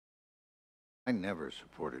I never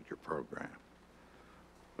supported your program.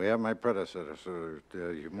 We have my predecessor,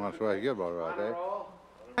 you must well give all right, eh?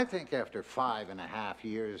 I think after 5.5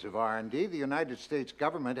 years of R&D, the United States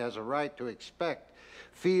government has a right to expect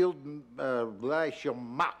field Blashamaka.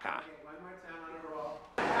 One more time on a roll.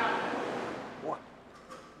 What?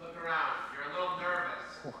 Look around. You're a little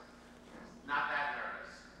nervous. Not that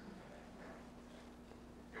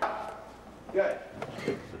nervous. Good.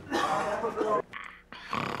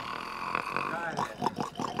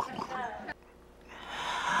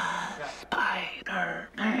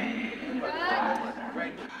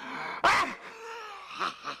 Great.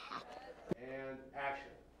 And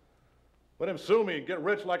action. Let him sue me and get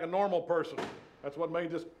rich like a normal person. That's what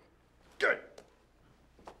made this good.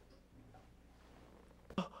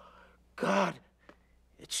 Oh, God,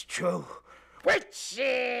 it's true. Witchy!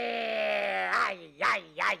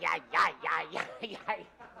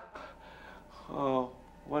 Oh,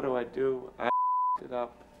 what do I do? I it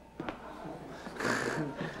up.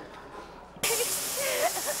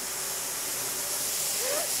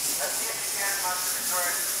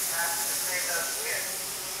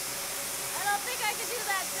 I don't think I can do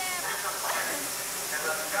that, Sam.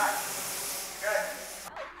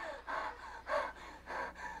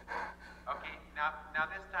 Okay, now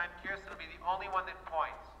this time Kirsten will be the only one that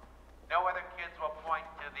points. No other kids will point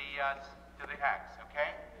to the X,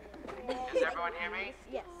 okay? Does everyone hear me?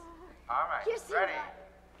 Yes. All right, Kirsten, ready?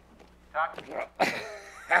 Talk.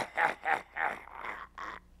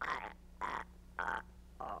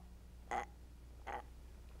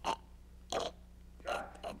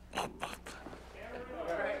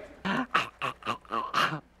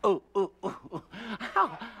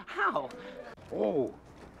 How? Oh,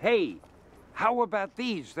 hey, how about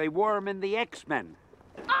these? They wore them in the X-Men.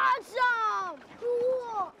 Awesome!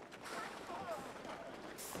 Cool!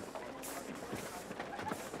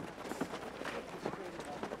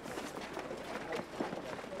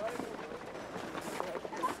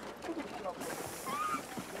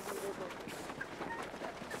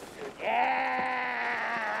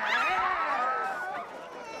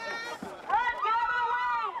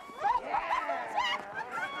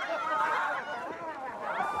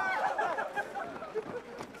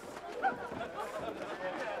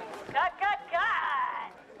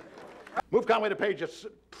 Move Conway to page. I'll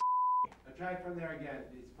try it from there again.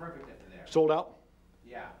 It's perfect at there. Sold out?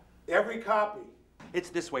 Yeah. Every copy. It's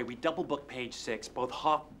this way. We double book page 6. Both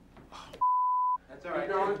hop. That's all right.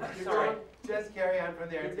 Keep going. That's Keep all right. going. Just carry on from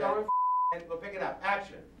there. Keep going. And we'll pick it up.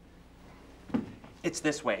 Action. It's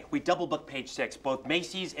this way. We double book page 6. Both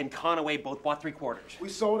Macy's and Conaway both bought 3/4. We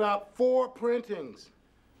sold out 4 printings.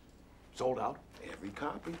 Sold out. Every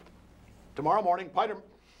copy. Tomorrow morning, Spider-Man.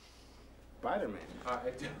 God.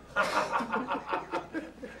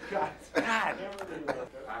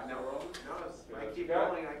 No, I keep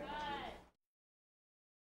rolling.